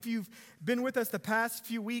If you've been with us the past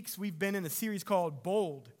few weeks, we've been in a series called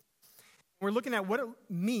Bold. We're looking at what it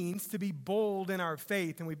means to be bold in our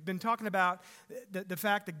faith. And we've been talking about the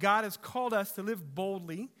fact that God has called us to live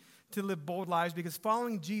boldly, to live bold lives, because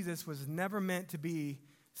following Jesus was never meant to be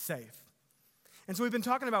safe. And so we've been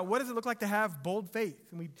talking about what does it look like to have bold faith.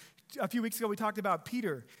 And a few weeks ago, we talked about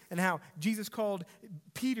Peter and how Jesus called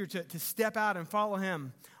Peter to step out and follow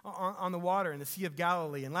him on the water in the Sea of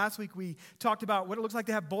Galilee. And last week, we talked about what it looks like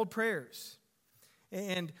to have bold prayers.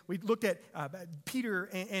 And we looked at Peter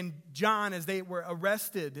and John as they were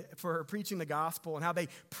arrested for preaching the gospel and how they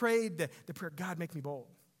prayed the prayer, God, make me bold.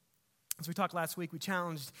 As we talked last week, we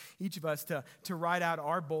challenged each of us to write out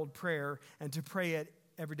our bold prayer and to pray it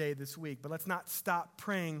every day this week. But let's not stop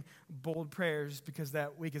praying bold prayers because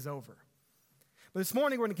that week is over. But this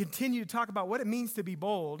morning, we're going to continue to talk about what it means to be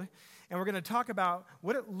bold, and we're going to talk about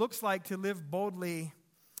what it looks like to live boldly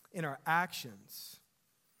in our actions.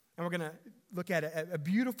 And we're going to look at a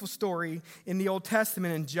beautiful story in the Old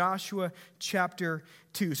Testament in Joshua chapter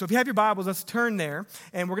 2. So if you have your Bibles, let's turn there.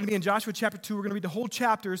 And we're going to be in Joshua chapter 2. We're going to read the whole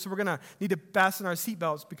chapter, so we're going to need to fasten our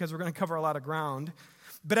seatbelts because we're going to cover a lot of ground.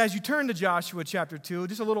 But as you turn to Joshua chapter 2,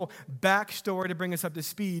 just a little backstory to bring us up to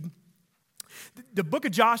speed. The book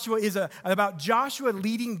of Joshua is about Joshua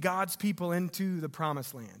leading God's people into the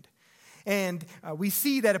promised land. And we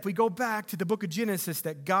see that if we go back to the book of Genesis,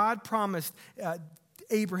 that God promised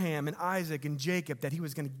Abraham and Isaac and Jacob that he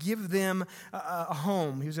was going to give them a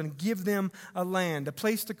home. He was going to give them a land, a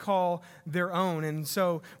place to call their own. And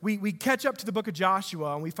so we catch up to the book of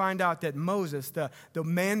Joshua and we find out that Moses, the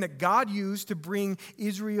man that God used to bring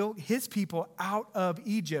Israel, his people, out of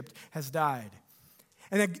Egypt, has died.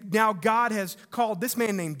 And that now God has called this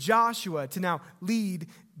man named Joshua to now lead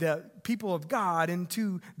the people of God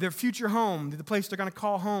into their future home, the place they're going to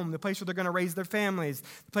call home, the place where they're going to raise their families,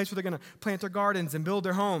 the place where they're going to plant their gardens and build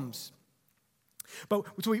their homes. But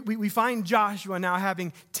so we find Joshua now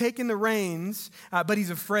having taken the reins, but he's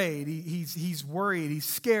afraid, he's worried, he's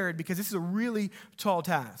scared because this is a really tall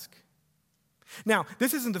task. Now,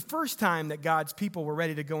 this isn't the first time that God's people were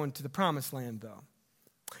ready to go into the promised land, though.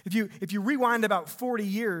 If you rewind about 40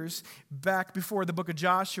 years back before the book of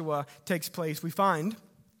Joshua takes place, we find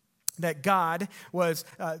that God was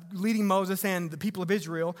leading Moses and the people of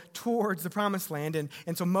Israel towards the promised land.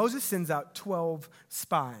 And so Moses sends out 12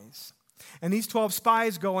 spies. And these 12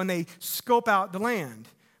 spies go and they scope out the land.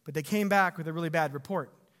 But they came back with a really bad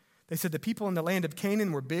report. They said the people in the land of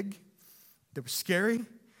Canaan were big, they were scary,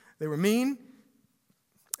 they were mean,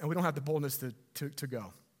 and we don't have the boldness to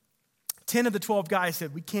go. 10 of the 12 guys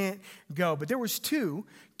said, we can't go. But there was two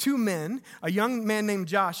men, a young man named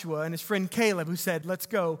Joshua and his friend Caleb, who said, let's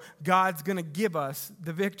go. God's going to give us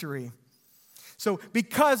the victory. So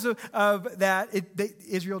because of that,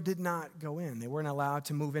 Israel did not go in. They weren't allowed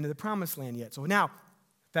to move into the promised land yet. So now,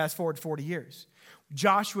 fast forward 40 years.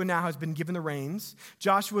 Joshua now has been given the reins.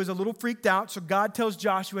 Joshua is a little freaked out, so God tells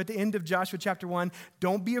Joshua at the end of Joshua chapter 1,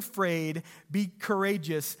 don't be afraid, be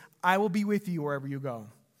courageous. I will be with you wherever you go.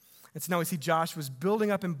 And so now we see Joshua's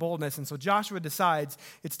building up in boldness. And so Joshua decides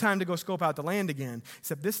it's time to go scope out the land again.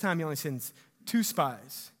 Except this time he only sends 2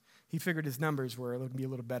 spies. He figured his numbers were going to be a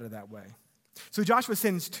little better that way. So Joshua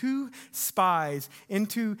sends 2 spies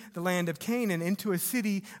into the land of Canaan, into a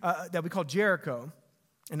city that we call Jericho.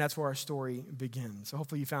 And that's where our story begins. So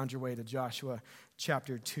hopefully you found your way to Joshua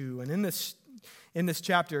chapter 2. And in this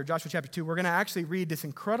chapter, Joshua chapter 2, we're going to actually read this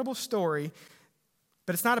incredible story.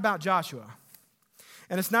 But it's not about Joshua.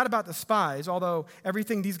 And it's not about the spies, although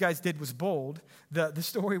everything these guys did was bold. The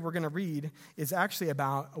story we're going to read is actually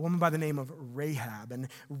about a woman by the name of Rahab. And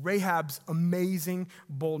Rahab's amazing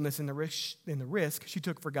boldness in the risk she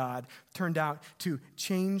took for God turned out to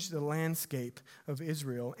change the landscape of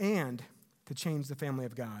Israel and to change the family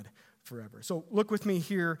of God forever. So look with me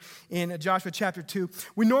here in Joshua chapter 2.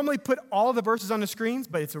 We normally put all the verses on the screens,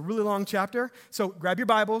 but it's a really long chapter. So grab your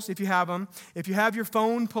Bibles if you have them. If you have your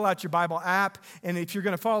phone, pull out your Bible app. And if you're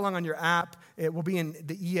going to follow along on your app, it will be in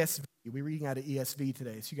the ESV. We're reading out of ESV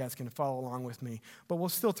today, so you guys can follow along with me. But we'll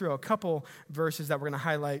still throw a couple verses that we're going to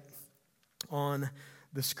highlight on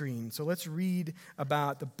the screen. So let's read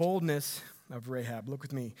about the boldness of Rahab. Look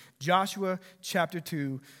with me. Joshua chapter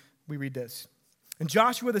 2, we read this. And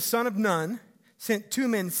Joshua the son of Nun sent 2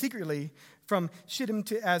 men secretly from Shittim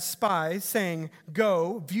as spies, saying,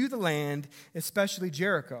 go, view the land, especially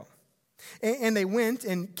Jericho. And they went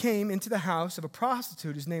and came into the house of a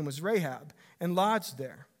prostitute whose name was Rahab, and lodged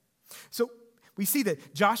there. So we see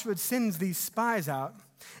that Joshua sends these spies out,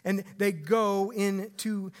 and they go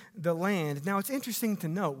into the land. Now it's interesting to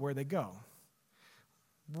note where they go.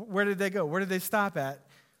 Where did they go? Where did they stop at?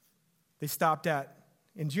 They stopped at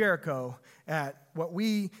in Jericho at what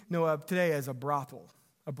we know of today as a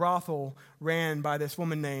brothel ran by this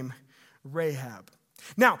woman named Rahab.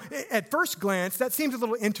 Now, at first glance, that seems a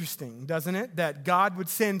little interesting, doesn't it? That God would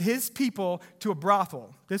send his people to a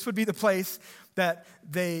brothel. This would be the place that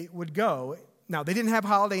they would go. Now, they didn't have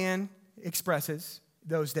Holiday Inn Expresses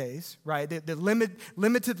those days, right? The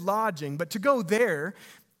limited lodging. But to go there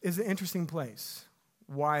is an interesting place.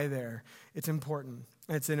 Why there? It's important.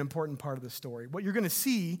 It's an important part of the story. What you're going to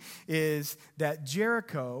see is that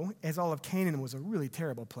Jericho, as all of Canaan, was a really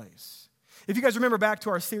terrible place. If you guys remember back to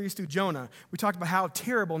our series through Jonah, we talked about how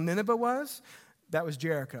terrible Nineveh was. That was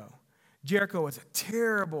Jericho. Jericho was a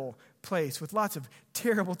terrible place with lots of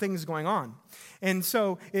terrible things going on. And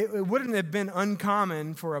so it wouldn't have been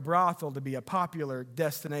uncommon for a brothel to be a popular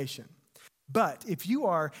destination. But if you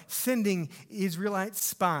are sending Israelite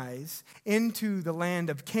spies into the land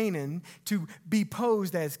of Canaan to be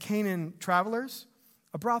posed as Canaan travelers,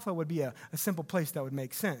 a brothel would be a simple place that would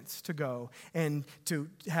make sense to go and to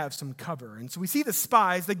have some cover. And so we see the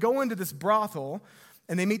spies, they go into this brothel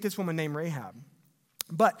and they meet this woman named Rahab.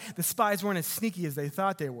 But the spies weren't as sneaky as they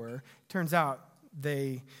thought they were. Turns out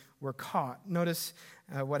they were caught. Notice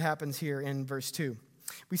what happens here in verse 2.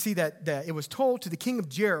 We see that it was told to the king of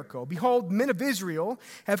Jericho, "Behold, men of Israel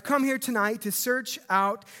have come here tonight to search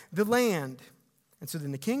out the land." And so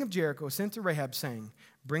then the king of Jericho sent to Rahab, saying,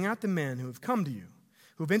 "Bring out the men who have come to you,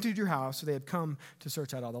 who have entered your house, so they have come to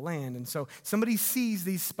search out all the land." And so somebody sees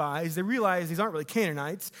these spies. They realize these aren't really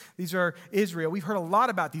Canaanites. These are Israel. We've heard a lot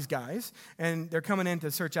about these guys, and they're coming in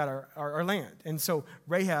to search out our land. And so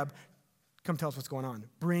Rahab, come tell us what's going on.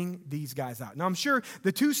 Bring these guys out. Now, I'm sure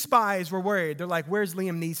the two spies were worried. They're like, where's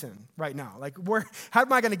Liam Neeson right now? Like, how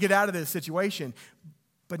am I going to get out of this situation?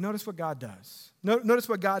 But notice what God does. Notice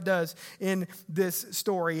what God does in this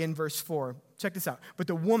story in verse 4. Check this out. But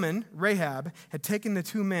the woman, Rahab, had taken the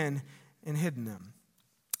two men and hidden them.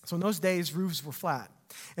 So in those days, roofs were flat.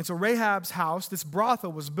 And so Rahab's house, this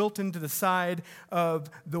brothel, was built into the side of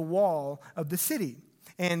the wall of the city.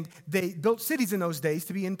 And they built cities in those days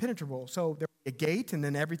to be impenetrable. So there would be a gate, and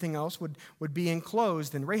then everything else would be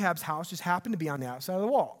enclosed. And Rahab's house just happened to be on the outside of the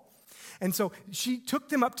wall. And so she took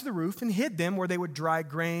them up to the roof and hid them where they would dry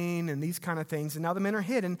grain and these kind of things. And now the men are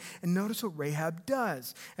hidden. And notice what Rahab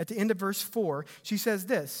does. At the end of verse 4, she says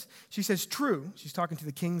this. She says, "True," she's talking to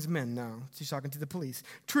the king's men now. She's talking to the police.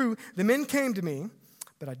 "True, the men came to me,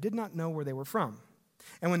 but I did not know where they were from.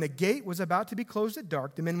 And when the gate was about to be closed at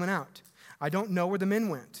dark, the men went out. I don't know where the men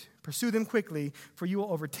went. Pursue them quickly, for you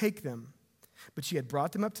will overtake them." But she had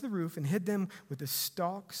brought them up to the roof and hid them with the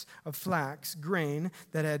stalks of flax, grain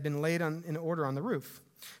that had been laid in order on the roof.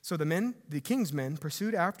 So the king's men,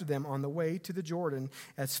 pursued after them on the way to the Jordan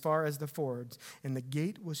as far as the fords. And the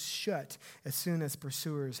gate was shut as soon as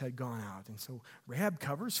pursuers had gone out. And so Rahab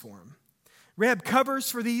covers for them. Rahab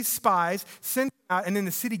covers for these spies, sent out, and then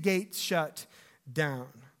the city gates shut down.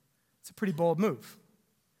 It's a pretty bold move.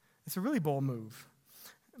 It's a really bold move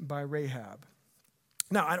by Rahab.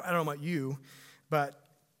 Now, I don't know about you, but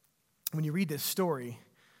when you read this story,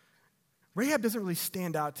 Rahab doesn't really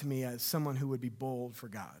stand out to me as someone who would be bold for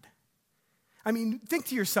God. I mean, think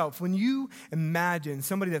to yourself, when you imagine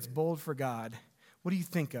somebody that's bold for God, what do you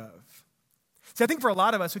think of? See, I think for a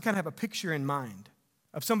lot of us, we kind of have a picture in mind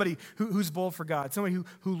of somebody who's bold for God, somebody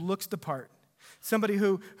who looks the part. Somebody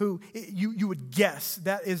who you would guess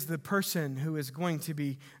that is the person who is going to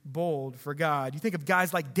be bold for God. You think of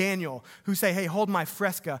guys like Daniel who say, "Hey, hold my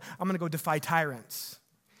fresca. I'm going to go defy tyrants."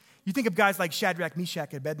 You think of guys like Shadrach, Meshach,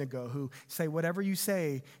 and Abednego who say, "Whatever you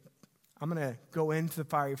say, I'm going to go into the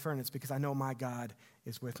fiery furnace because I know my God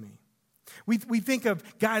is with me." We think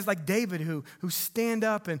of guys like David who stand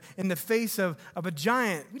up in the face of a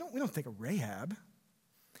giant. We don't think of Rahab.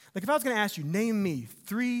 Like if I was going to ask you, name me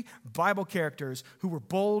 3 Bible characters who were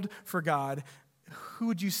bold for God, who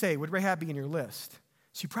would you say? Would Rahab be in your list?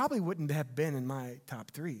 She probably wouldn't have been in my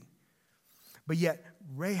top 3. But yet,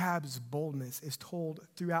 Rahab's boldness is told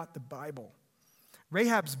throughout the Bible.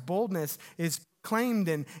 Rahab's boldness is claimed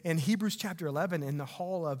in Hebrews chapter 11 in the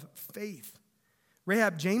hall of faith.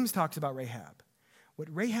 James talks about Rahab.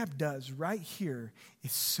 What Rahab does right here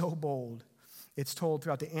is so bold. It's told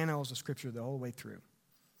throughout the annals of Scripture the whole way through.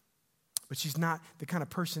 But she's not the kind of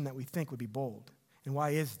person that we think would be bold. And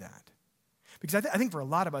why is that? Because I think for a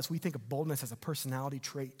lot of us, we think of boldness as a personality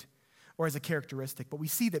trait or as a characteristic. But we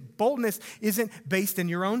see that boldness isn't based in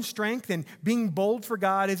your own strength, and being bold for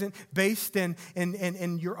God isn't based in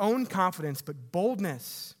your own confidence. But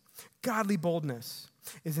boldness, godly boldness,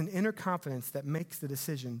 is an inner confidence that makes the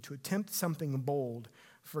decision to attempt something bold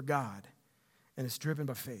for God. And it's driven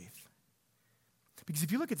by faith. Because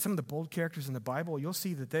if you look at some of the bold characters in the Bible, you'll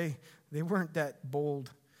see that they weren't that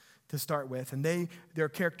bold to start with. And their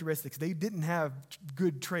characteristics, they didn't have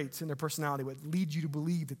good traits in their personality that would lead you to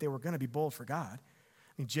believe that they were going to be bold for God.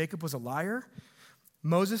 I mean, Jacob was a liar.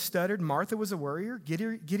 Moses stuttered. Martha was a worrier.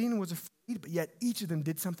 Gideon was afraid. But yet each of them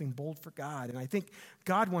did something bold for God. And I think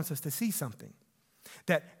God wants us to see something.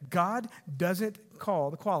 That God doesn't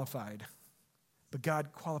call the qualified, but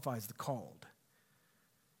God qualifies the called.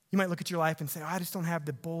 You might look at your life and say, I just don't have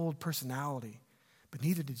the bold personality. But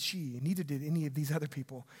neither did she, and neither did any of these other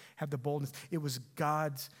people have the boldness. It was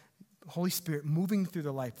God's Holy Spirit moving through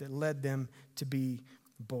their life that led them to be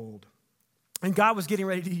bold. And God was getting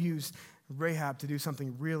ready to use Rahab to do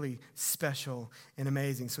something really special and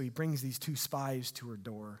amazing. So he brings these 2 spies to her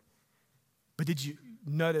door. But did you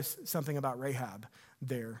notice something about Rahab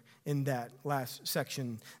there in that last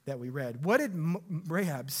section that we read? What did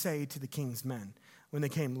Rahab say to the king's men when they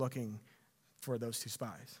came looking for those 2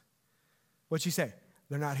 spies? What'd she say?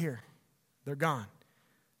 They're not here. They're gone.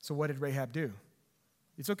 So what did Rahab do?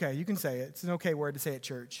 It's okay. You can say it. It's an okay word to say at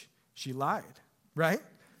church. She lied, right?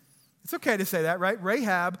 It's okay to say that, right?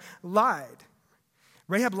 Rahab lied.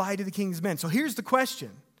 Rahab lied to the king's men. So here's the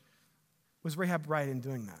question. Was Rahab right in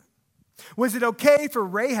doing that? Was it okay for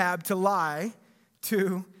Rahab to lie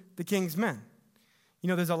to the king's men? You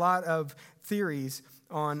know, there's a lot of theories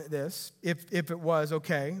on this, if it was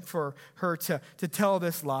okay for her to tell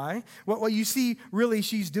this lie. What you see really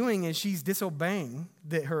she's doing is she's disobeying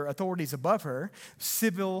her authorities above her.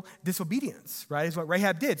 Civil disobedience, right, is what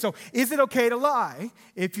Rahab did. So is it okay to lie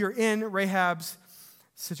if you're in Rahab's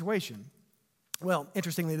situation? Well,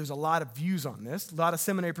 interestingly, there's a lot of views on this. A lot of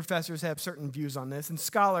seminary professors have certain views on this, and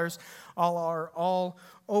scholars are all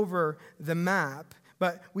over the map.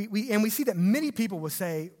 But we see that many people will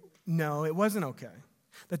say, no, it wasn't okay.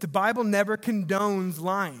 That the Bible never condones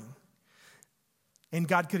lying. And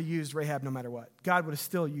God could have used Rahab no matter what. God would have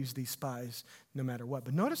still used these spies no matter what.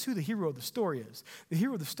 But notice who the hero of the story is. The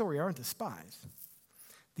hero of the story aren't the spies.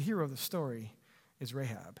 The hero of the story is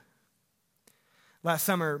Rahab. Last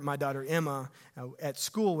summer, my daughter Emma at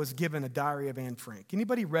school was given a Diary of Anne Frank.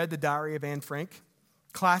 Anybody read the Diary of Anne Frank?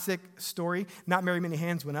 Classic story. Not very many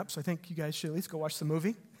hands went up, so I think you guys should at least go watch the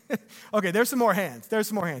movie. Okay, there's some more hands. You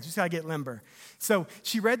just got to get limber. So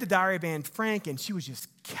she read the Diary of Anne Frank, and she was just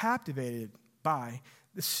captivated by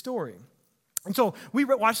the story. And so we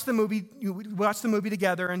watched the movie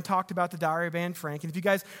together and talked about the Diary of Anne Frank. And if you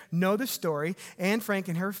guys know the story, Anne Frank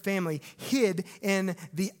and her family hid in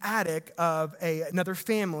the attic of another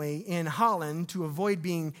family in Holland to avoid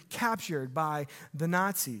being captured by the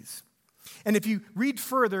Nazis. And if you read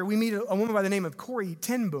further, we meet a woman by the name of Corrie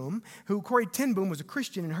ten Boom, Corrie ten Boom was a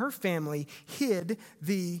Christian, and her family hid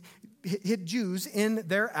Jews in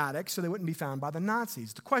their attic so they wouldn't be found by the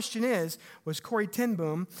Nazis. The question is, was Corrie ten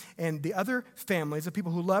Boom and the other families of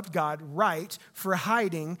people who loved God right for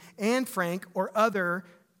hiding Anne Frank or other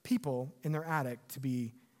people in their attic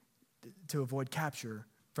to avoid capture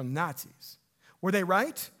from Nazis? Were they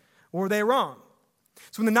right or were they wrong?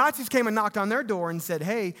 So when the Nazis came and knocked on their door and said,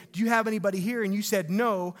 hey, do you have anybody here? And you said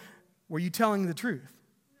no, were you telling the truth?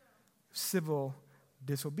 No. Civil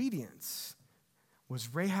disobedience.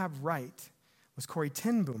 Was Rahab right? Was Corrie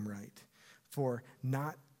ten Boom right for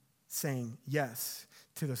not saying yes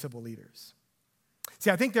to the civil leaders? See,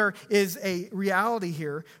 I think there is a reality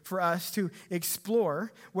here for us to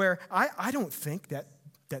explore where I don't think that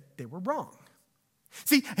they were wrong.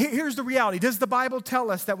 See, here's the reality. Does the Bible tell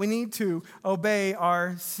us that we need to obey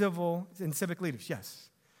our civil and civic leaders? Yes.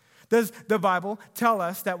 Does the Bible tell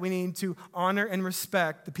us that we need to honor and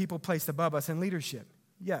respect the people placed above us in leadership?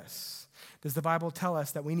 Yes. Does the Bible tell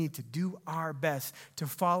us that we need to do our best to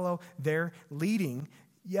follow their leading?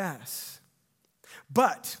 Yes.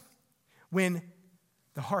 But when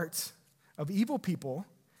the hearts of evil people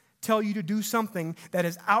tell you to do something that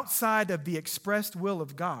is outside of the expressed will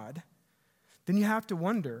of God, then you have to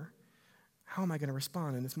wonder, how am I going to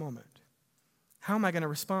respond in this moment? How am I going to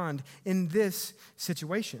respond in this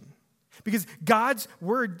situation? Because God's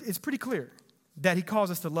word is pretty clear that he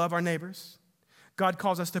calls us to love our neighbors. God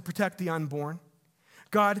calls us to protect the unborn.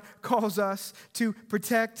 God calls us to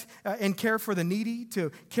protect and care for the needy,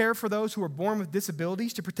 to care for those who are born with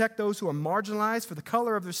disabilities, to protect those who are marginalized for the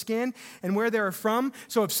color of their skin and where they're from.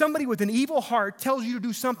 So if somebody with an evil heart tells you to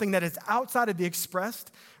do something that is outside of the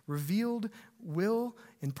expressed, revealed will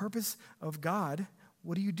and purpose of God,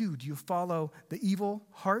 what do? Do you follow the evil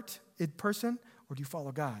hearted person or do you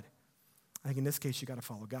follow God? I think in this case, you got to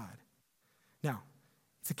follow God. Now,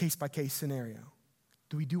 it's a case-by-case scenario.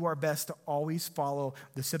 Do we do our best to always follow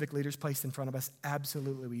the civic leaders placed in front of us?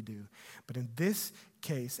 Absolutely we do. But in this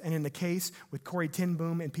case, and in the case with Corrie ten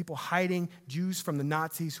Boom and people hiding Jews from the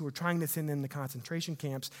Nazis who were trying to send them to concentration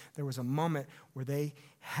camps, there was a moment where they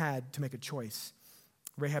had to make a choice.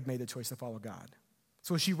 Rahab made the choice to follow God.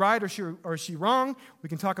 So is she right or is she wrong? We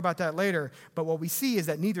can talk about that later. But what we see is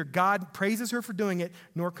that neither God praises her for doing it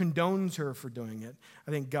nor condones her for doing it.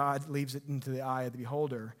 I think God leaves it into the eye of the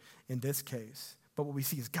beholder in this case. But what we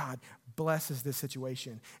see is God blesses this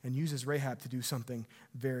situation and uses Rahab to do something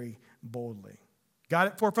very boldly. Got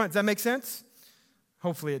it, forefront? Does that make sense?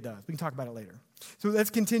 Hopefully it does. We can talk about it later. So let's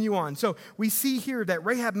continue on. So we see here that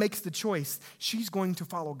Rahab makes the choice. She's going to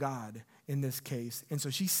follow God in this case. And so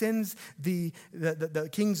she sends the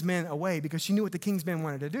king's men away because she knew what the king's men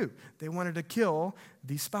wanted to do. They wanted to kill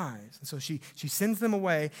these spies. And so she sends them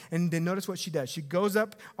away, and then notice what she does. She goes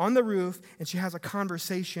up on the roof, and she has a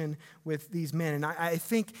conversation with these men. And I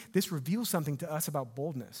think this reveals something to us about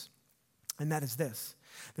boldness, and that is this,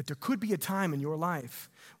 that there could be a time in your life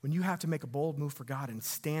when you have to make a bold move for God and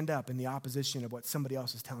stand up in the opposition of what somebody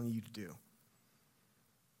else is telling you to do.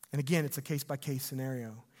 And again, it's a case-by-case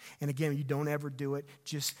scenario. And again, you don't ever do it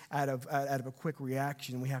just out of a quick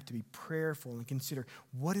reaction. We have to be prayerful and consider,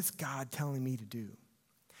 what is God telling me to do?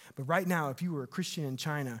 But right now, if you were a Christian in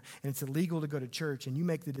China and it's illegal to go to church and you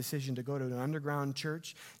make the decision to go to an underground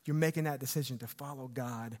church, you're making that decision to follow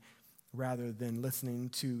God rather than listening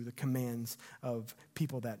to the commands of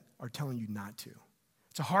people that are telling you not to.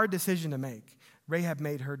 It's a hard decision to make. Rahab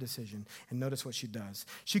made her decision, and notice what she does.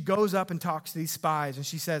 She goes up and talks to these spies, and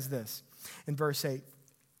she says this in verse 8.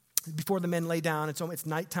 Before the men lay down, it's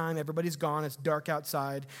nighttime, everybody's gone, it's dark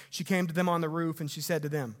outside. She came to them on the roof, and she said to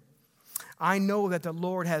them, I know that the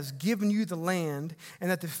Lord has given you the land,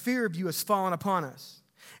 and that the fear of you has fallen upon us,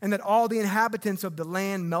 and that all the inhabitants of the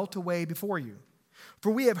land melt away before you.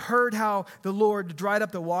 For we have heard how the Lord dried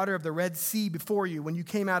up the water of the Red Sea before you when you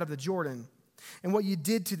came out of the Jordan, and what you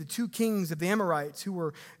did to the two kings of the Amorites who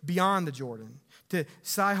were beyond the Jordan, to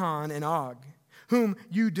Sihon and Og, whom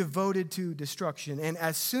you devoted to destruction. And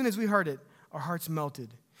as soon as we heard it, our hearts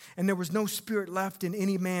melted, and there was no spirit left in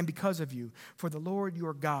any man because of you. For the Lord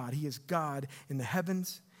your God, he is God in the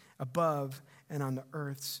heavens above and on the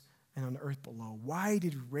earth below. Why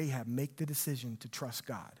did Rahab make the decision to trust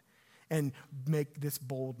God and make this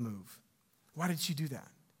bold move? Why did she do that?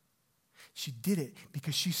 She did it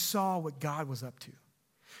because she saw what God was up to.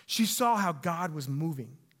 She saw how God was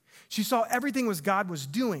moving. She saw everything what God was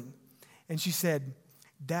doing. And she said,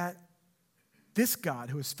 that this God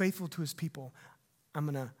who is faithful to his people, I'm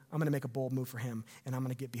gonna make a bold move for him, and I'm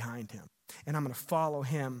gonna get behind him. And I'm gonna follow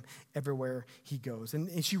him everywhere he goes.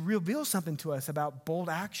 And she reveals something to us about bold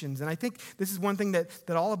actions. And I think this is one thing that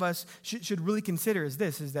all of us should really consider is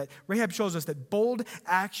that Rahab shows us that bold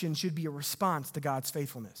action should be a response to God's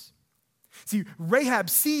faithfulness. See, Rahab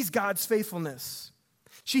sees God's faithfulness.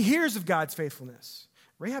 She hears of God's faithfulness.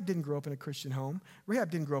 Rahab didn't grow up in a Christian home.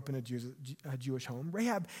 Rahab didn't grow up in a Jewish home.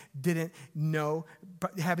 Rahab didn't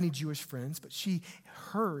have any Jewish friends, but she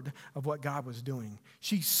heard of what God was doing.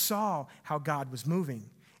 She saw how God was moving,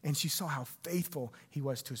 and she saw how faithful he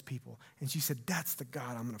was to his people. And she said, that's the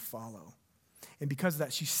God I'm going to follow. And because of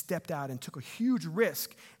that, she stepped out and took a huge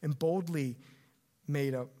risk and boldly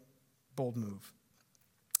made a bold move.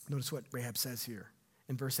 Notice what Rahab says here.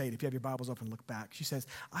 In verse 8, if you have your Bibles open, look back. She says,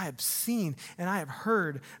 I have seen and I have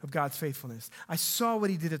heard of God's faithfulness. I saw what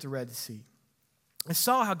he did at the Red Sea. I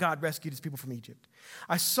saw how God rescued his people from Egypt.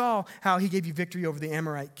 I saw how he gave you victory over the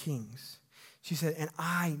Amorite kings. She said, and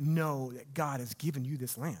I know that God has given you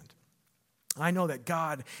this land. I know that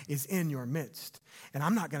God is in your midst. And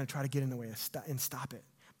I'm not going to try to get in the way and stop it,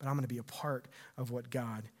 but I'm going to be a part of what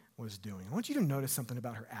God was doing. I want you to notice something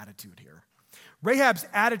about her attitude here. Rahab's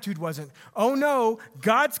attitude wasn't, oh no,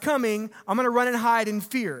 God's coming, I'm going to run and hide in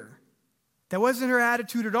fear. That wasn't her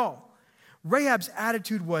attitude at all. Rahab's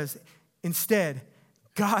attitude was, instead,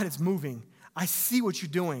 God is moving. I see what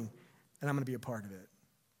you're doing, and I'm going to be a part of it.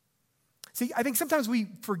 See, I think sometimes we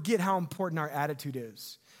forget how important our attitude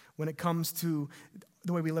is when it comes to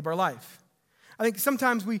the way we live our life. I think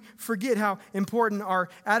sometimes we forget how important our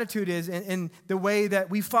attitude is in the way that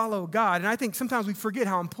we follow God. And I think sometimes we forget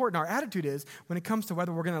how important our attitude is when it comes to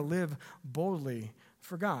whether we're going to live boldly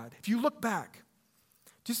for God. If you look back,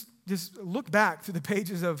 just look back through the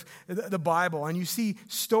pages of the Bible and you see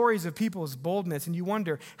stories of people's boldness and you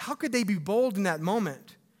wonder, how could they be bold in that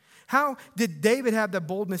moment? How did David have the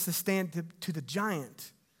boldness to stand to the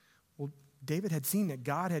giant? Well, David had seen that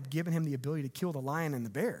God had given him the ability to kill the lion and the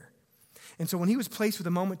bear. And so when he was placed with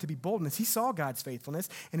a moment to be boldness, he saw God's faithfulness,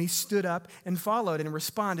 and he stood up and followed and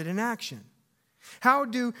responded in action. How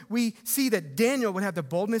do we see that Daniel would have the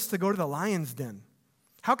boldness to go to the lion's den?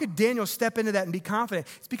 How could Daniel step into that and be confident?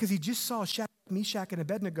 It's because he just saw Shadrach, Meshach, and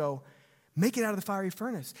Abednego make it out of the fiery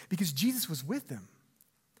furnace because Jesus was with them.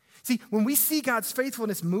 See, when we see God's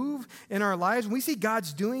faithfulness move in our lives, when we see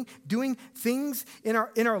God's doing things in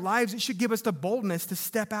our lives, it should give us the boldness to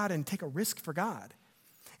step out and take a risk for God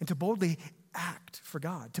and to boldly act for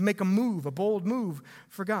God, to make a bold move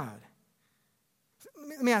for God.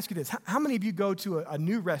 Let me ask you this. How many of you go to a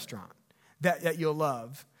new restaurant that you'll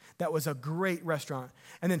love, that was a great restaurant,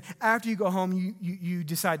 and then after you go home, you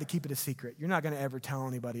decide to keep it a secret? You're not going to ever tell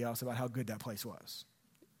anybody else about how good that place was.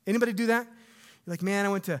 Anybody do that? You're like, man, I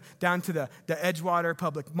went down to the Edgewater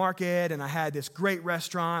Public Market, and I had this great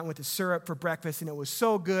restaurant, went to Syrup for breakfast, and it was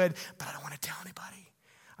so good, but I don't want to tell anybody.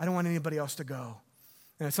 I don't want anybody else to go.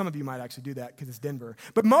 And some of you might actually do that because it's Denver.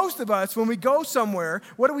 But most of us, when we go somewhere,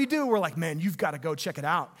 what do? We're like, man, you've got to go check it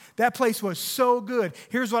out. That place was so good.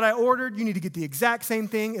 Here's what I ordered. You need to get the exact same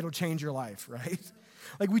thing. It'll change your life, right?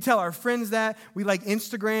 Like we tell our friends that. We like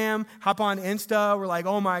Instagram, hop on Insta. We're like,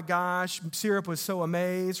 oh my gosh, Syrup was so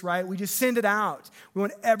amazed, right? We just send it out. We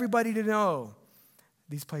want everybody to know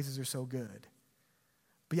these places are so good.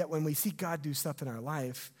 But yet when we see God do stuff in our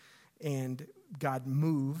life and God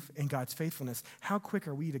move in God's faithfulness, how quick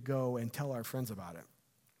are we to go and tell our friends about it?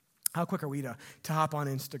 How quick are we to hop on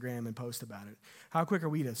Instagram and post about it? How quick are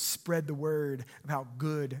we to spread the word of how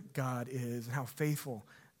good God is and how faithful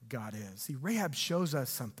God is? See, Rahab shows us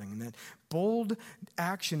something, and that bold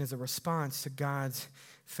action is a response to God's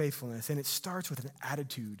faithfulness, and it starts with an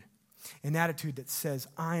attitude that says,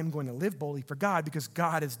 I am going to live boldly for God because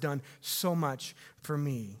God has done so much for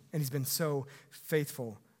me, and he's been so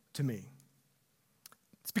faithful to me.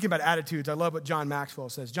 Speaking about attitudes, I love what John Maxwell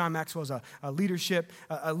says. John Maxwell is a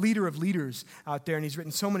leader of leaders out there, and he's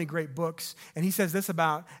written so many great books. And he says this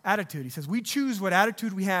about attitude. He says, we choose what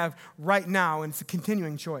attitude we have right now, and it's a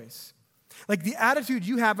continuing choice. Like the attitude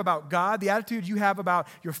you have about God, the attitude you have about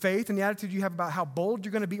your faith, and the attitude you have about how bold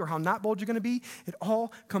you're going to be or how not bold you're going to be, it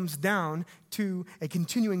all comes down to a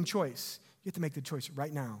continuing choice. You have to make the choice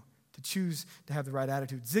right now to choose to have the right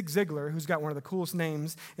attitude. Zig Ziglar, who's got one of the coolest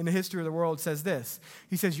names in the history of the world, says this.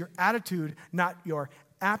 He says, your attitude, not your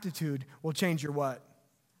aptitude, will change your what?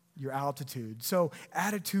 Your altitude. So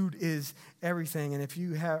attitude is everything. And if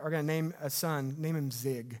you are going to name a son, name him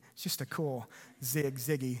Zig. It's just a cool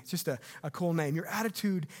Ziggy. It's just a cool name. Your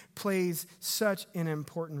attitude plays such an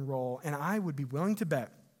important role. And I would be willing to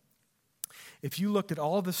bet if you looked at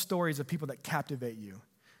all the stories of people that captivate you,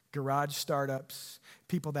 garage startups,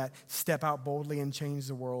 people that step out boldly and change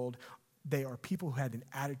the world, they are people who had an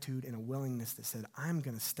attitude and a willingness that said, I'm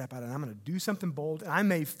going to step out and I'm going to do something bold. And I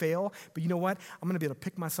may fail, but you know what? I'm going to be able to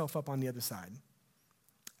pick myself up on the other side.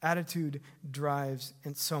 Attitude drives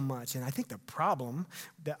in so much. And I think the problem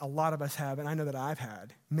that a lot of us have, and I know that I've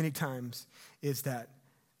had many times, is that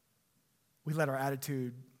we let our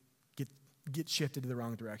attitude get shifted to the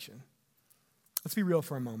wrong direction. Let's be real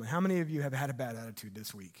for a moment. How many of you have had a bad attitude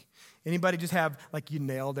this week? Anybody just have, like, you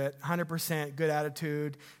nailed it, 100% good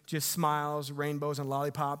attitude, just smiles, rainbows, and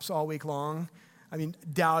lollipops all week long? I mean,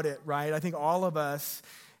 doubt it, right? I think all of us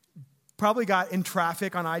probably got in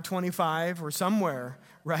traffic on I-25 or somewhere,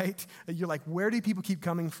 right? You're like, where do people keep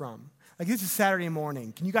coming from? Like, this is Saturday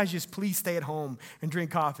morning. Can you guys just please stay at home and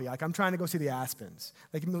drink coffee? Like, I'm trying to go see the Aspens.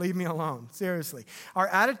 Like, leave me alone. Seriously. Our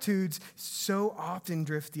attitudes so often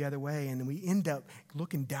drift the other way, and we end up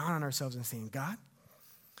looking down on ourselves and saying, God,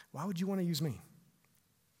 why would you want to use me?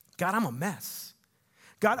 God, I'm a mess.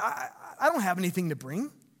 God, I don't have anything to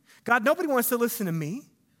bring. God, nobody wants to listen to me.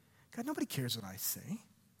 God, nobody cares what I say.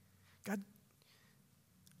 God,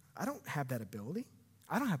 I don't have that ability.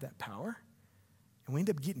 I don't have that power. And we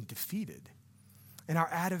end up getting defeated. And our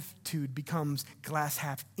attitude becomes glass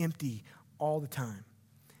half empty all the time.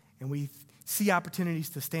 And we see opportunities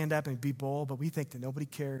to stand up and be bold, but we think that nobody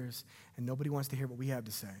cares and nobody wants to hear what we have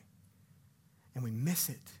to say. And we miss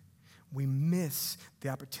it. We miss the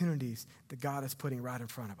opportunities that God is putting right in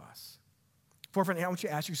front of us. Forefront, I want you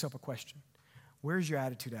to ask yourself a question. Where's your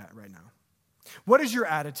attitude at right now? What is your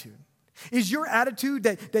attitude? Is your attitude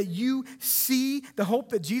that you see the hope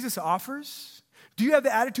that Jesus offers? Do you have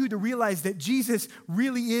the attitude to realize that Jesus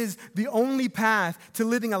really is the only path to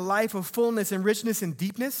living a life of fullness and richness and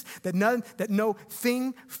deepness that no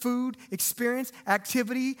thing, food, experience,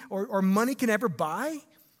 activity, or money can ever buy?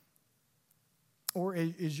 Or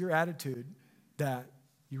is your attitude that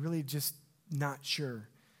you're really just not sure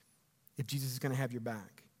if Jesus is going to have your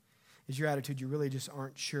back? Is your attitude you really just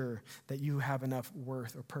aren't sure that you have enough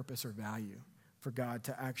worth or purpose or value for God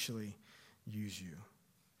to actually use you?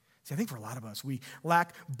 See, I think for a lot of us, we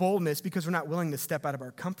lack boldness because we're not willing to step out of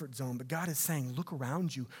our comfort zone. But God is saying, look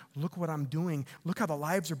around you. Look what I'm doing. Look how the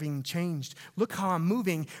lives are being changed. Look how I'm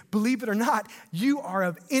moving. Believe it or not, you are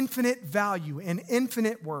of infinite value and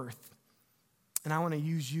infinite worth. And I want to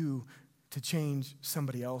use you to change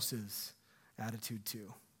somebody else's attitude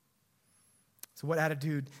too. So what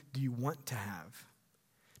attitude do you want to have?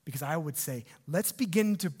 Because I would say, let's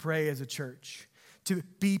begin to pray as a church, to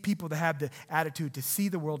be people that have the attitude to see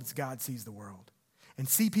the world as God sees the world, and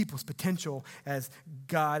see people's potential as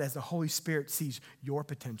God, as the Holy Spirit sees your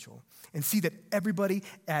potential, and see that everybody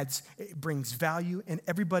brings value, and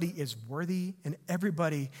everybody is worthy, and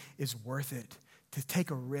everybody is worth it, to take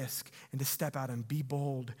a risk and to step out and be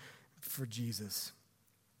bold for Jesus.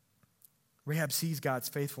 Rahab sees God's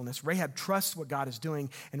faithfulness. Rahab trusts what God is doing,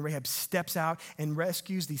 and Rahab steps out and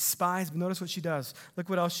rescues these spies. But notice what she does. Look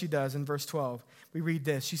what else she does in verse 12. We read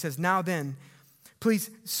this. She says, now then, please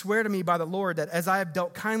swear to me by the Lord that as I have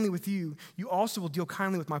dealt kindly with you, you also will deal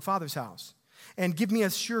kindly with my father's house. And give me a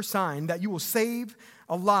sure sign that you will save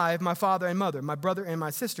alive my father and mother, my brother and my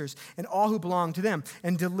sisters, and all who belong to them,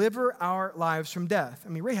 and deliver our lives from death. I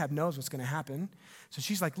mean, Rahab knows what's going to happen. So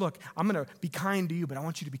she's like, look, I'm going to be kind to you, but I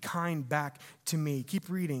want you to be kind back to me. Keep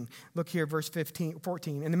reading. Look here, verse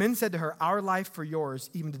 14. And the men said to her, our life for yours,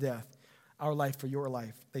 even to death. Our life for your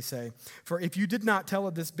life, they say. For if you did not tell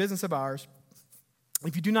this business of ours,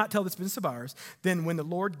 then when the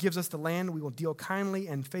Lord gives us the land, we will deal kindly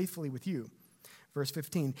and faithfully with you. Verse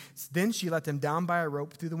 15, then she let them down by a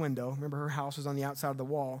rope through the window. Remember, her house was on the outside of the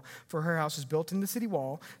wall, for her house was built in the city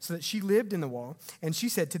wall, so that she lived in the wall. And she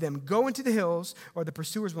said to them, go into the hills, or the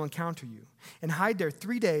pursuers will encounter you, and hide there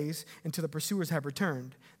 3 days until the pursuers have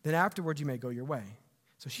returned. Then afterward you may go your way.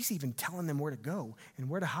 So she's even telling them where to go and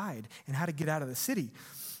where to hide and how to get out of the city.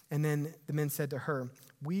 And then the men said to her,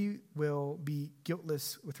 we will be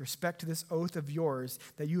guiltless with respect to this oath of yours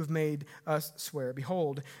that you have made us swear.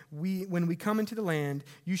 Behold, when we come into the land,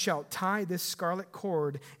 you shall tie this scarlet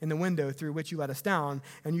cord in the window through which you let us down,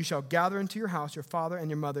 and you shall gather into your house your father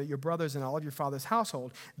and your mother, your brothers, and all of your father's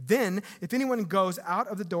household. Then, if anyone goes out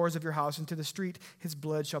of the doors of your house into the street, his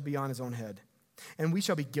blood shall be on his own head, and we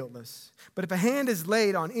shall be guiltless. But if a hand is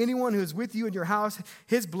laid on anyone who is with you in your house,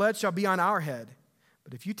 his blood shall be on our head.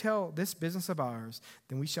 But if you tell this business of ours,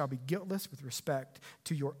 then we shall be guiltless with respect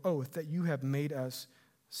to your oath that you have made us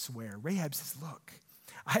swear. Rahab says, look,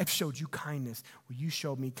 I have showed you kindness. Will you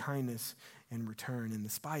show me kindness in return? And the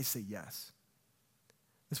spies say yes.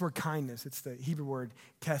 This word kindness, it's the Hebrew word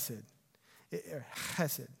chesed.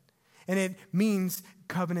 Chesed. And it means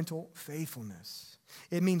covenantal faithfulness.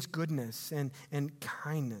 It means goodness and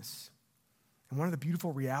kindness. And one of the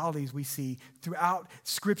beautiful realities we see throughout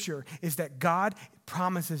Scripture is that God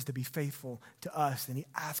promises to be faithful to us, and he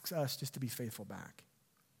asks us just to be faithful back.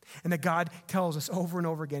 And that God tells us over and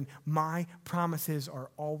over again, my promises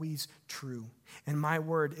are always true, and my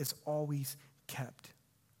word is always kept.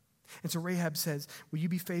 And so Rahab says, will you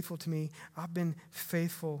be faithful to me? I've been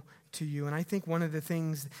faithful to you. And I think one of the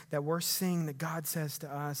things that we're seeing that God says to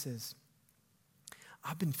us is,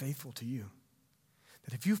 I've been faithful to you.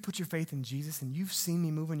 That if you've put your faith in Jesus and you've seen me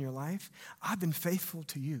move in your life, I've been faithful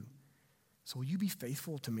to you. So will you be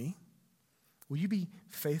faithful to me? Will you be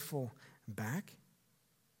faithful back?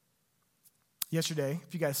 Yesterday,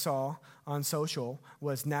 if you guys saw on social,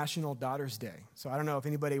 was National Daughters Day. So I don't know if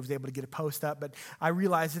anybody was able to get a post up, but I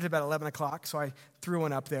realized it about 11 o'clock, so I threw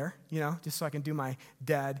one up there, just so I can do my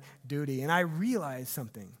dad duty. And I realized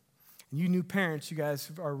something. And you new parents, you guys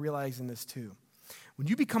are realizing this too. When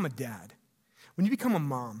you become a dad, when you become a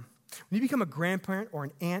mom, when you become a grandparent or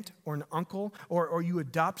an aunt or an uncle, or you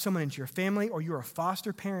adopt someone into your family, or you're a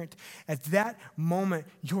foster parent, at that moment,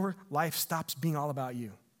 your life stops being all about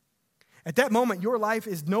you. At that moment, your life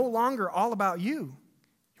is no longer all about you.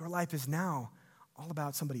 Your life is now all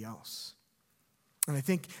about somebody else. And I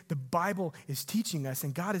think the Bible is teaching us,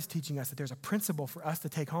 and God is teaching us, that there's a principle for us to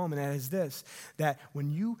take home, and that is this, that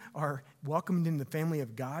when you are welcomed into the family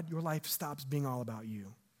of God, your life stops being all about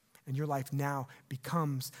you. And your life now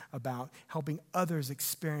becomes about helping others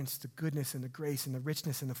experience the goodness and the grace and the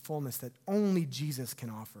richness and the fullness that only Jesus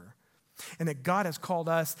can offer. And that God has called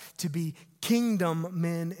us to be kingdom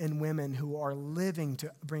men and women who are living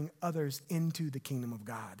to bring others into the kingdom of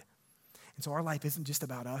God. And so our life isn't just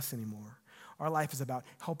about us anymore. Our life is about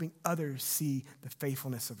helping others see the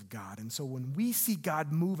faithfulness of God. And so when we see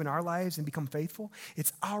God move in our lives and become faithful,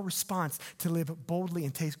 it's our response to live boldly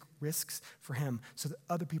and take risks for him so that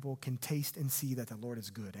other people can taste and see that the Lord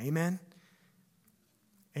is good. Amen?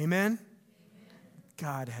 Amen?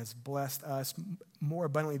 God has blessed us more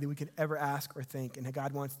abundantly than we could ever ask or think, and that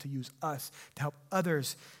God wants to use us to help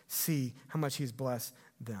others see how much he's blessed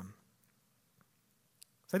them.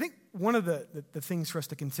 So I think one of the things for us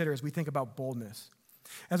to consider as we think about boldness,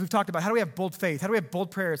 as we've talked about, how do we have bold faith? How do we have bold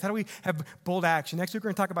prayers? How do we have bold action? Next week we're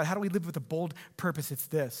going to talk about how do we live with a bold purpose. It's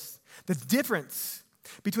this. The difference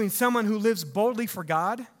between someone who lives boldly for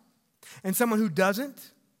God and someone who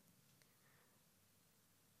doesn't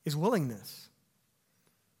is willingness.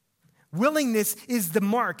 Willingness is the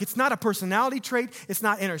mark. It's not a personality trait. It's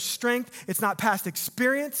not inner strength. It's not past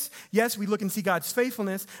experience. Yes, we look and see God's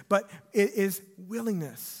faithfulness, but it is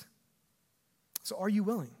willingness. So are you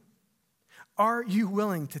willing? Are you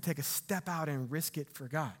willing to take a step out and risk it for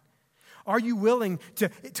God? Are you willing to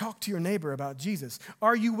talk to your neighbor about Jesus?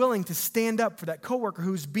 Are you willing to stand up for that coworker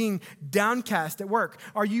who's being downcast at work?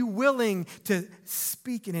 Are you willing to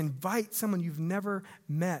speak and invite someone you've never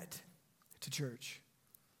met to church?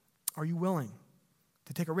 Are you willing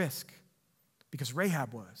to take a risk? Because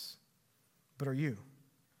Rahab was. But are you?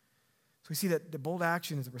 So we see that the bold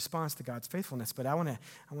action is a response to God's faithfulness. But I want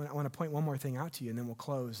to point one more thing out to you, and then we'll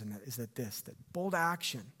close. And that is that bold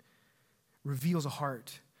action reveals a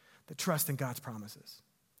heart that trusts in God's promises.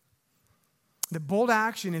 That bold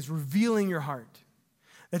action is revealing your heart.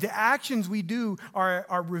 That the actions we do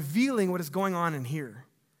are revealing what is going on in here,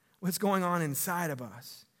 what's going on inside of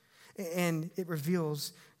us. And it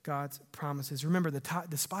reveals God's promises. Remember,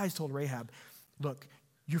 the spies told Rahab, look,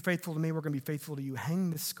 you're faithful to me, we're going to be faithful to you. Hang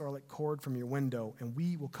this scarlet cord from your window, and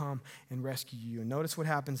we will come and rescue you. And notice what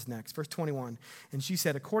happens next. Verse 21, and she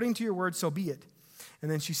said, according to your word, so be it. And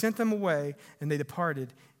then she sent them away, and they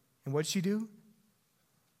departed. And what did she do?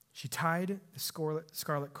 She tied the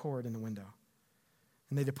scarlet cord in the window.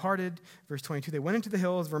 And they departed, verse 22, they went into the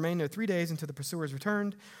hills, remained there 3 days until the pursuers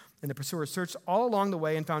returned. And the pursuers searched all along the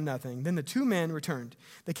way and found nothing. Then the two men returned.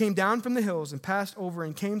 They came down from the hills and passed over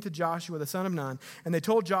and came to Joshua the son of Nun. And they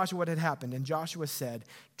told Joshua what had happened. And Joshua said,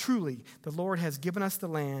 truly, the Lord has given us the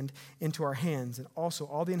land into our hands, and also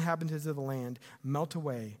all the inhabitants of the land melt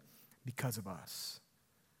away because of us.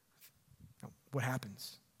 Now, what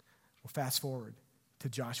happens? Well, fast forward to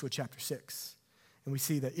Joshua chapter 6. And we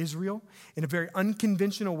see that Israel, in a very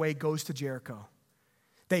unconventional way, goes to Jericho.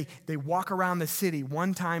 They walk around the city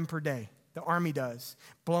one time per day. The army does,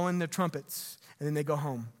 blowing the trumpets, and then they go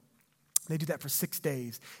home. They do that for 6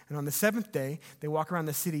 days. And on the seventh day, they walk around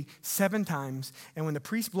the city 7 times. And when the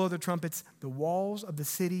priests blow their trumpets, the walls of the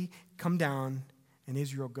city come down, and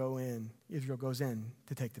Israel goes in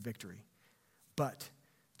to take the victory. But,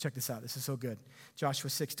 check this out. This is so good. Joshua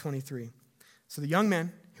 6:23. So the young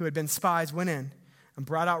men who had been spies went in and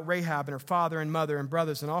brought out Rahab and her father and mother and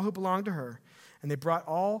brothers and all who belonged to her. And they brought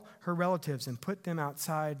all her relatives and put them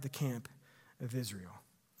outside the camp of Israel.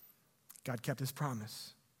 God kept his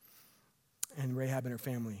promise. And Rahab and her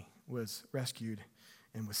family was rescued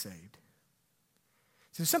and was saved.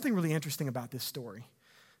 So there's something really interesting about this story.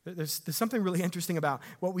 There's something really interesting about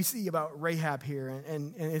what we see about Rahab here.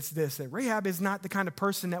 And it's this, that Rahab is not the kind of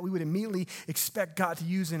person that we would immediately expect God to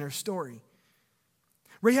use in her story.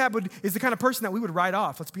 Rahab is the kind of person that we would write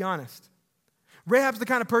off, let's be honest. Rahab's the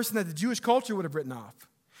kind of person that the Jewish culture would have written off.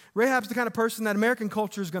 Rahab's the kind of person that American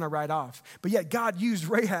culture is going to write off. But yet God used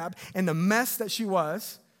Rahab and the mess that she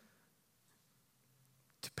was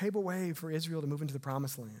to pave a way for Israel to move into the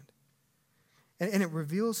promised land. And it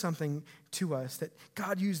reveals something to us that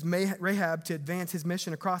God used Rahab to advance his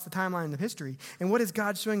mission across the timeline of history. And what is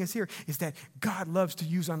God showing us here is that God loves to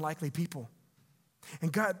use unlikely people.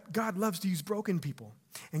 And God loves to use broken people.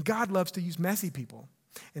 And God loves to use messy people.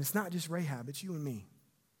 And it's not just Rahab, it's you and me.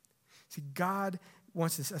 See, God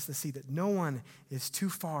wants us to see that no one is too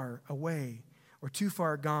far away or too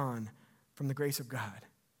far gone from the grace of God.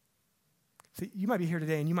 See, you might be here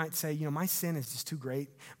today and you might say, my sin is just too great.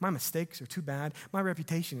 My mistakes are too bad. My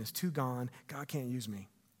reputation is too gone. God can't use me.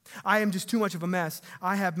 I am just too much of a mess.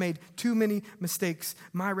 I have made too many mistakes.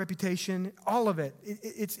 My reputation, all of it,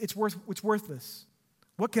 it's worthless.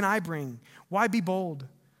 What can I bring? Why be bold?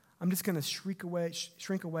 I'm just going to shrink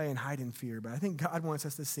away and hide in fear. But I think God wants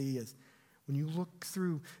us to see is when you look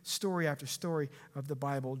through story after story of the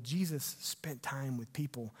Bible, Jesus spent time with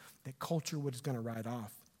people that culture was going to write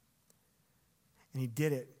off. And he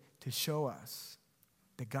did it to show us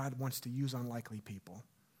that God wants to use unlikely people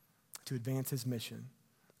to advance his mission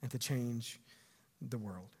and to change the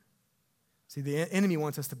world. See, the enemy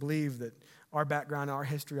wants us to believe that our background, our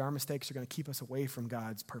history, our mistakes are going to keep us away from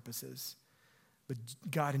God's purposes. But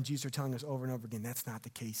God and Jesus are telling us over and over again, that's not the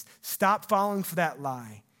case. Stop falling for that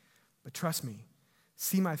lie. But trust me,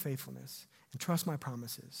 see my faithfulness, and trust my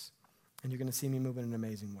promises, and you're going to see me move in an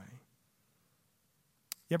amazing way.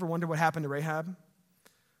 You ever wonder what happened to Rahab?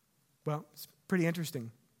 Well, it's pretty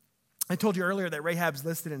interesting. I told you earlier that Rahab's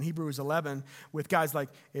listed in Hebrews 11 with guys like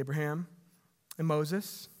Abraham and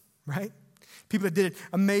Moses, right? People that did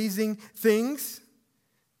amazing things.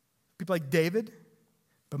 People like David.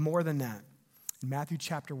 But more than that, in Matthew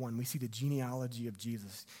chapter 1, we see the genealogy of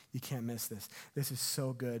Jesus. You can't miss this. This is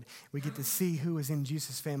so good. We get to see who is in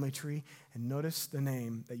Jesus' family tree. And notice the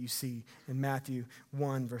name that you see in Matthew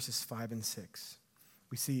 1, verses 5 and 6.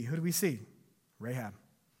 We see, who do we see? Rahab.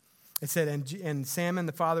 It said, and Salmon,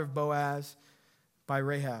 the father of Boaz, by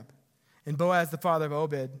Rahab. And Boaz, the father of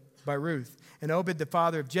Obed, by Ruth. And Obed, the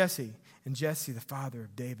father of Jesse. And Jesse, the father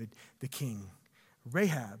of David, the king.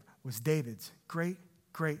 Rahab was David's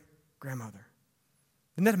great-great-grandmother.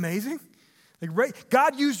 Isn't that amazing?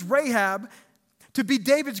 God used Rahab to be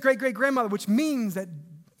David's great-great-grandmother, which means that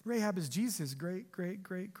Rahab is Jesus'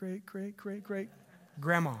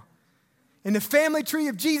 great-great-great-great-great-great-grandma. And the family tree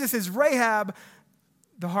of Jesus is Rahab,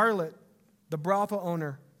 the harlot, the brothel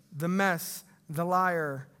owner, the mess, the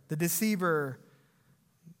liar, the deceiver,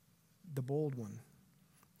 the bold one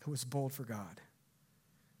who was bold for God.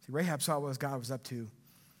 See, Rahab saw what God was up to,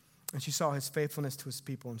 and she saw his faithfulness to his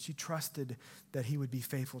people, and she trusted that he would be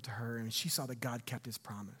faithful to her, and she saw that God kept his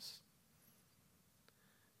promise.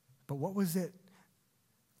 But what was it?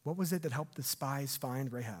 What was it that helped the spies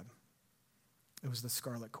find Rahab? It was the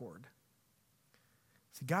scarlet cord.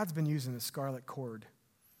 See, God's been using the scarlet cord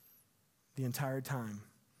the entire time.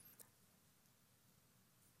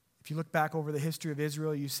 If you look back over the history of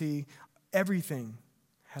Israel, you see everything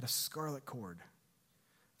had a scarlet cord.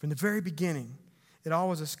 From the very beginning, it all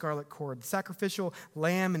was a scarlet cord. The sacrificial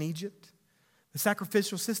lamb in Egypt, the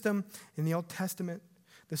sacrificial system in the Old Testament,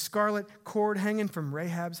 the scarlet cord hanging from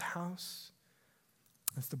Rahab's house.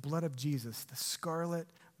 It's the blood of Jesus, the scarlet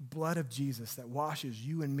blood of Jesus that washes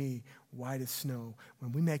you and me white as snow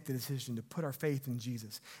when we make the decision to put our faith in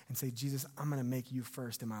Jesus and say, Jesus, I'm going to make you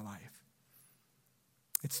first in my life.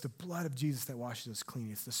 It's the blood of Jesus that washes us clean.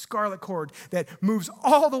 It's the scarlet cord that moves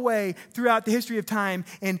all the way throughout the history of time.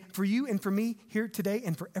 And for you and for me here today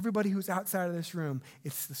and for everybody who's outside of this room,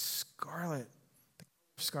 it's the scarlet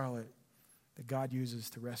that God uses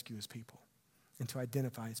to rescue his people and to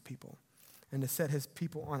identify his people and to set his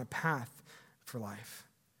people on a path for life.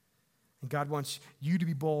 And God wants you to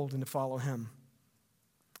be bold and to follow him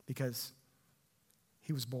because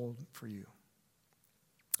he was bold for you.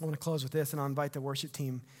 I want to close with this, and I'll invite the worship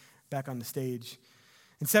team back on the stage.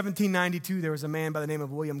 In 1792, there was a man by the name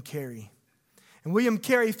of William Carey. And William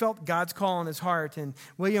Carey felt God's call on his heart, and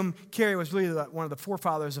William Carey was really one of the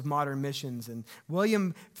forefathers of modern missions. And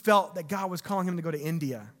William felt that God was calling him to go to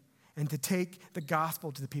India and to take the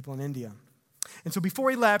gospel to the people in India. And so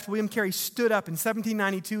before he left, William Carey stood up in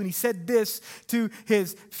 1792 and he said this to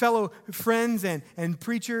his fellow friends and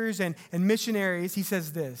preachers and missionaries. He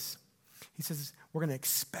says this. He says, we're going to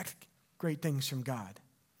expect great things from God,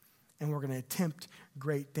 and we're going to attempt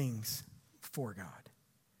great things for God.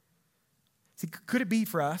 See, could it be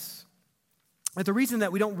for us that the reason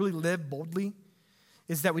that we don't really live boldly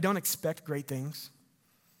is that we don't expect great things?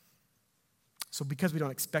 So because we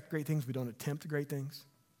don't expect great things, we don't attempt great things?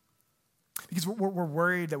 Because we're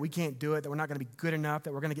worried that we can't do it, that we're not going to be good enough,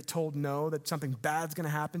 that we're going to get told no, that something bad's going to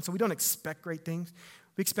happen. So we don't expect great things.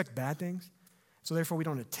 We expect bad things. So therefore, we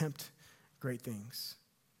don't attempt great things.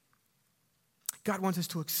 God wants us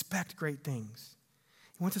to expect great things.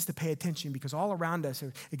 He wants us to pay attention because all around us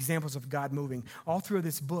are examples of God moving. All through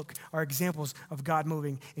this book are examples of God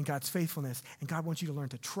moving in God's faithfulness. And God wants you to learn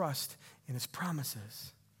to trust in his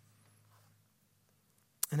promises.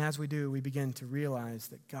 And as we do, we begin to realize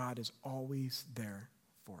that God is always there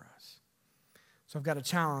for us. So I've got a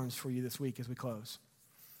challenge for you this week as we close.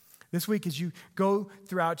 This week, as you go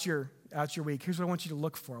throughout your week, here's what I want you to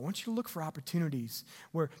look for. I want you to look for opportunities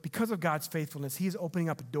where, because of God's faithfulness, he is opening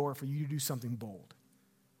up a door for you to do something bold.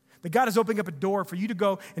 That God is opening up a door for you to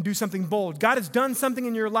go and do something bold. God has done something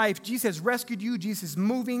in your life. Jesus has rescued you. Jesus is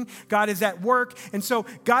moving. God is at work. And so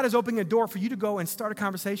God is opening a door for you to go and start a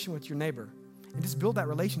conversation with your neighbor and just build that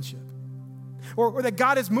relationship. Or that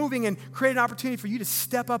God is moving and create an opportunity for you to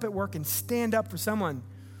step up at work and stand up for someone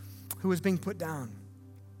who is being put down.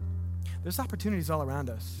 There's opportunities all around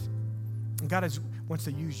us. And God wants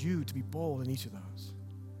to use you to be bold in each of those.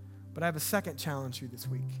 But I have a second challenge for you this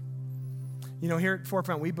week. You know, here at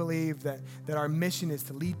Forefront, we believe that our mission is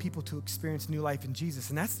to lead people to experience new life in Jesus.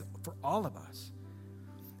 And that's for all of us.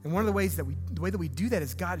 And one of the ways that we do that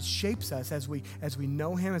is God shapes us as we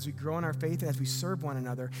know him, as we grow in our faith, and as we serve one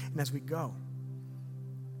another, and as we go.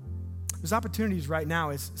 There's opportunities right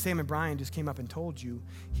now, as Sam and Brian just came up and told you,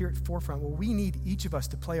 here at Forefront, where we need each of us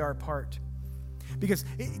to play our part. Because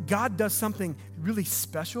God does something really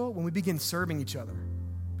special when we begin serving each other.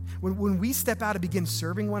 When we step out and begin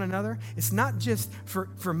serving one another, it's not just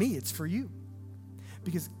for me, it's for you.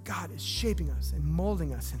 Because God is shaping us and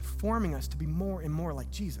molding us and forming us to be more and more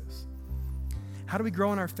like Jesus. How do we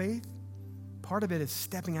grow in our faith? Part of it is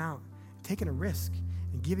stepping out, taking a risk,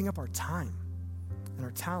 and giving up our time and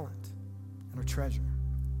our talent and our treasure.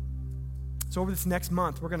 So over this next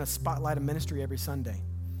month, we're going to spotlight a ministry every Sunday.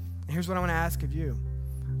 And here's what I want to ask of you.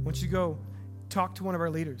 I want you to go talk to one of our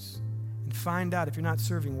leaders and find out if you're not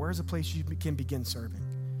serving, where's a place you can begin serving?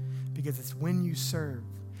 Because it's when you serve,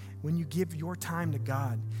 when you give your time to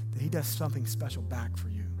God, that he does something special back for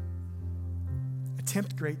you.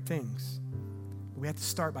 Attempt great things, but we have to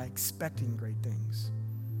start by expecting great things.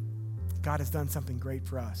 God has done something great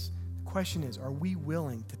for us. The question is, are we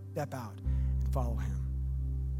willing to step out and follow him?